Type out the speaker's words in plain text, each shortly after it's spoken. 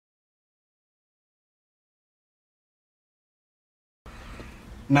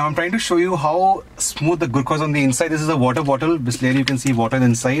Now I'm trying to show you how smooth the Gurkha is on the inside. This is a water bottle. Clearly you can see water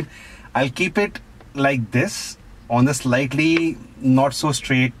inside. I'll keep it like this on the slightly not so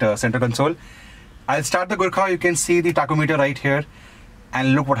straight center console. I'll start the Gurkha. You can see the tachometer right here,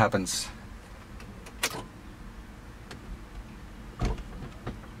 and look what happens.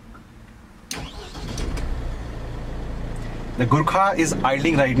 The Gurkha is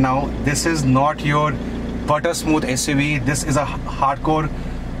idling right now. This is not your butter smooth SUV. This is a hardcore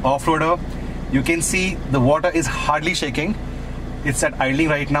off-roader. You can see the water is hardly shaking. It's at idling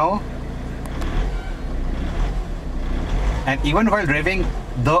right now. And even while driving,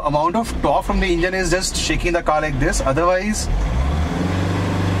 the amount of torque from the engine is just shaking the car like this. Otherwise,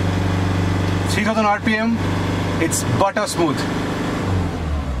 3000 RPM, it's butter smooth.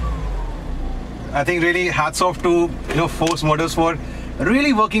 I think really hats off to Force Motors for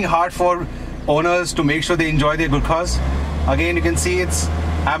really working hard for owners to make sure they enjoy their Gurkhas. Again, you can see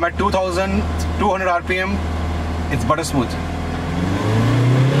I'm at 2200 RPM. It's butter smooth,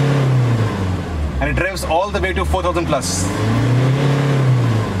 and it drives all the way to 4000 plus.